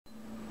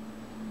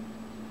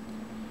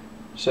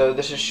So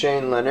this is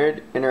Shane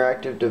Leonard,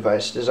 Interactive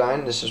Device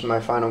Design. This is my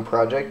final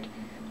project,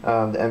 the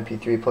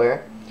MP3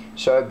 player.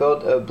 So I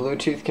built a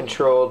Bluetooth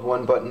controlled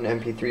one-button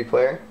MP3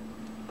 player.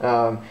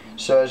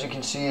 So as you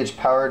can see, it's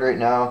powered right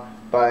now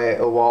by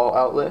a wall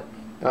outlet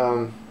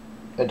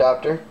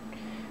adapter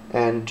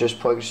and just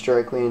plugs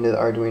directly into the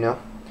Arduino.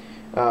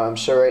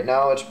 So right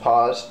now it's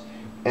paused,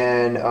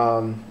 and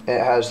it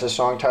has the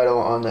song title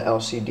on the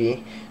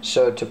LCD.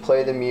 So to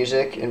play the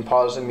music and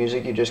pause the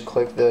music, you just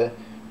click the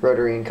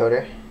rotary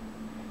encoder.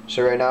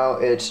 So right now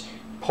it's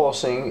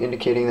pulsing,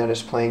 indicating that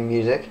it's playing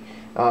music.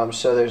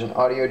 So there's an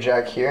audio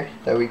jack here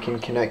that we can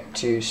connect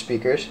to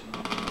speakers.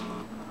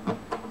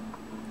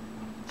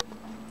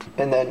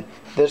 And then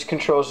this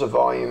controls the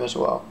volume as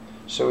well.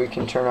 So we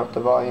can turn up the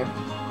volume,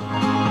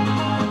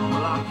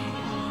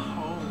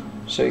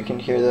 so you can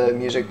hear the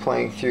music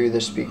playing through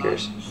the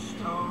speakers.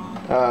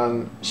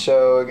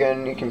 So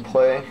again, you can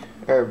play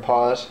or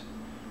pause,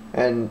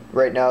 and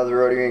right now the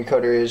rotary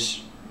encoder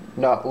is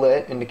not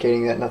lit,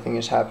 indicating that nothing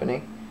is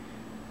happening.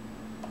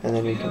 And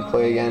then you can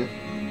play again.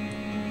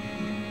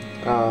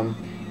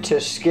 To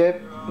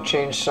skip,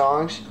 change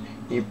songs,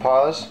 you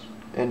pause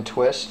and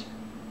twist.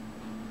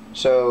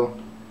 So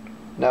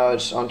now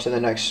it's on to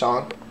the next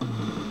song.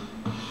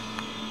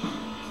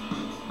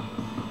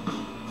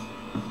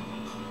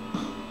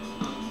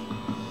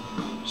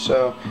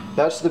 So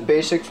that's the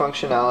basic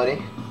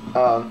functionality,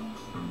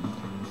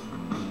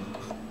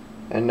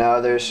 and now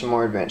there's some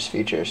more advanced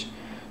features.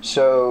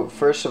 So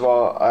first of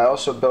all, I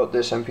also built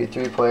this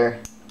MP3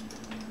 player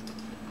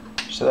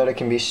so that it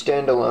can be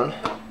standalone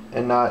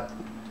and not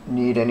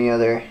need any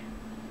other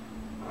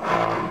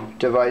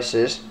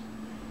devices.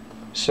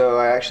 So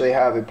I actually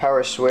have a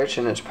power switch,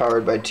 and it's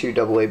powered by 2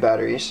 AA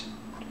batteries.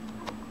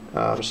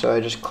 So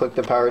I just click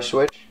the power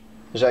switch.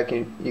 As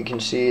you can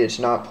see, it's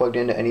not plugged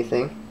into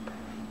anything.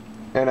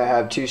 And I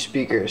have 2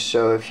 speakers,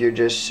 so if you're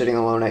just sitting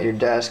alone at your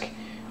desk,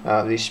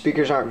 these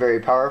speakers aren't very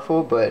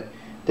powerful, but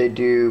they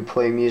do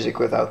play music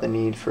without the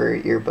need for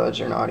earbuds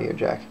or an audio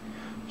jack.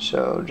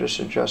 So just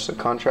adjust the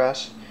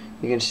contrast.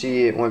 You can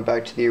see it went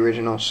back to the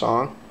original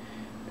song.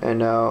 And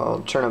now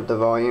I'll turn up the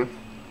volume.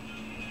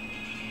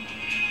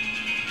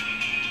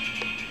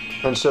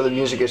 And so the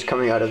music is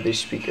coming out of these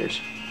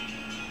speakers.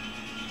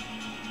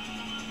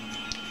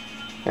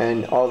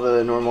 And all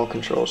the normal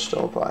controls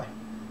still apply.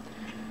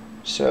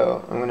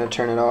 So I'm going to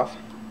turn it off.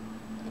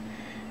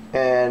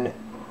 And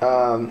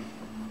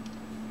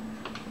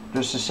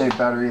just to save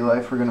battery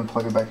life, we're going to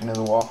plug it back into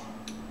the wall.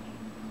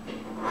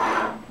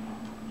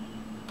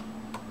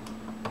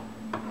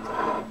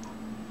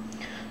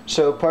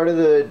 So part of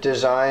the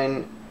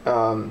design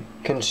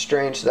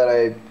constraints that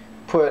I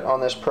put on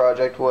this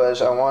project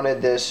was I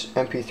wanted this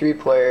MP3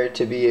 player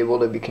to be able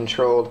to be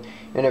controlled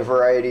in a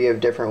variety of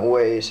different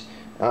ways,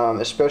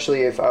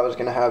 especially if I was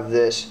going to have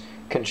this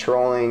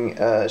controlling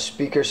a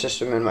speaker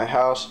system in my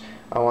house.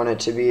 I want it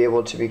to be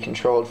able to be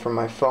controlled from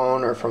my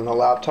phone or from the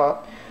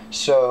laptop.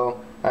 So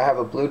I have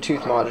a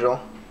Bluetooth module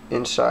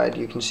inside.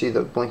 You can see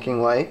the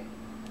blinking light.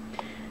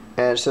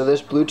 And so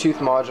this Bluetooth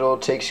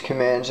module takes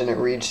commands and it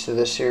reads to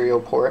the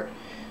serial port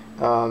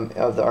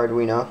of the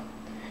Arduino.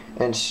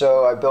 And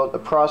so I built a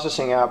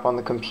processing app on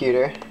the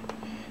computer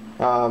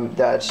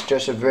that's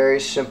just a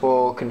very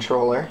simple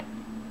controller,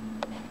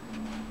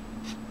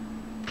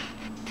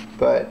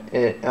 but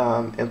it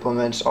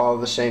implements all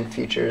the same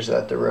features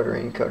that the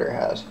rotary encoder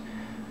has.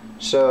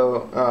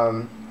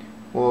 So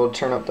we'll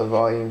turn up the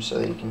volume so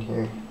that you can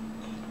hear.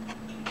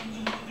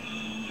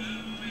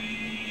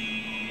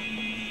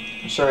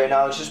 So right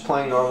now it's just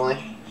playing normally,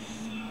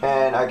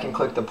 and I can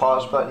click the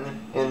pause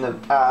button in the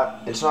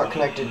app. It's not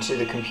connected to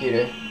the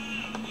computer,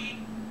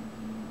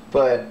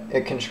 but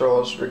it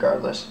controls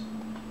regardless.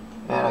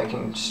 And I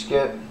can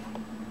skip,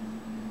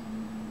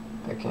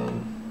 I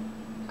can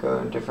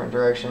go different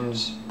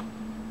directions,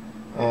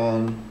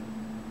 and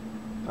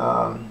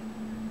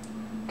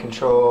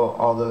control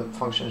all the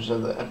functions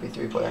of the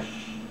MP3 player.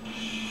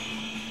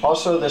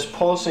 Also, this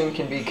pulsing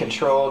can be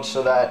controlled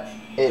so that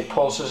it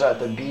pulses at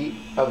the beat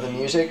of the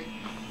music.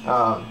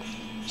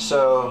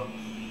 So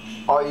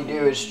all you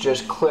do is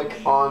just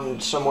click on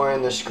somewhere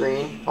in the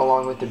screen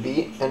along with the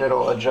beat, and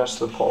it'll adjust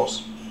the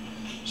pulse.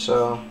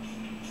 So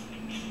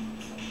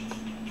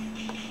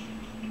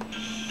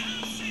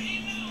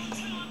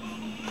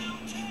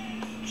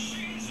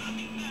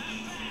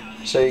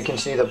you can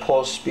see the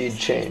pulse speed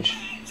change,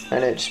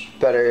 and it's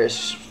better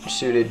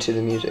suited to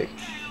the music.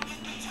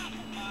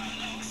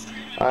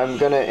 I'm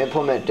going to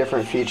implement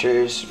different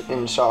features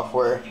in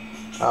software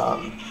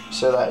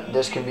so that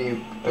this can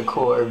be a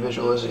cooler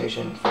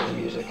visualization for the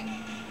music.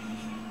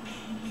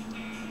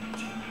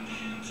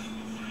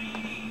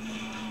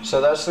 So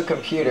that's the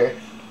computer.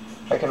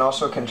 I can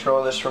also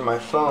control this from my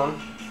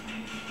phone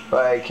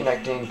by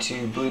connecting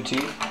to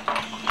Bluetooth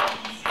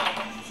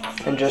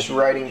and just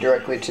writing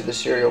directly to the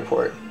serial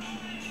port.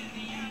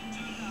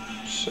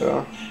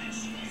 So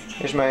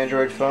here's my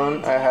Android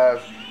phone. I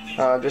have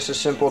just a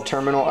simple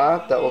terminal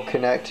app that will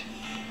connect.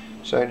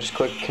 So I just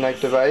click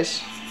connect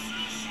device.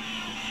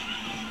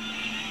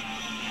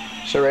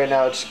 So right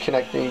now it's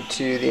connecting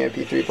to the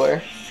MP3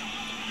 player.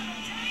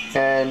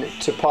 And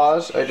to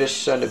pause, I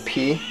just send a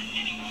P,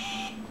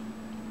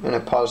 and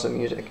it pauses the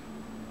music.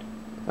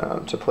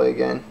 To play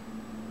again,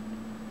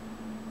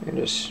 you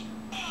just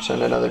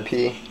send another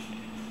P.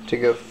 To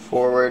go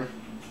forward,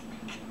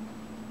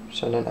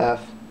 send an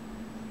F,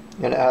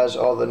 and it has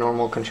all the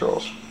normal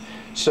controls.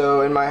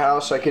 So in my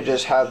house, I could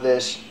just have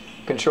this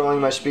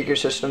controlling my speaker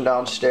system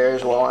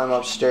downstairs while I'm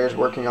upstairs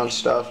working on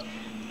stuff,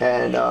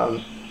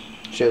 and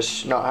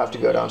just not have to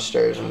go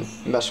downstairs and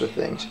mess with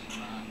things.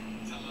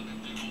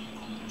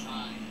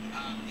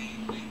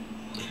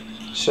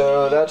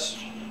 So that's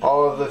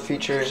all of the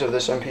features of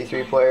this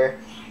MP3 player.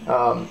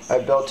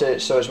 I built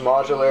it so it's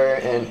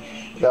modular,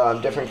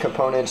 and different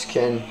components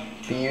can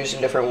be used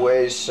in different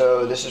ways,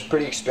 so this is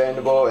pretty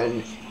expandable,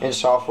 and in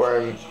software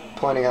I'm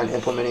planning on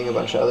implementing a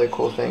bunch of other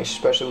cool things,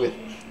 especially with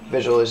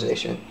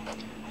visualization.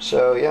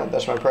 So yeah,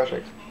 that's my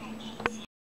project.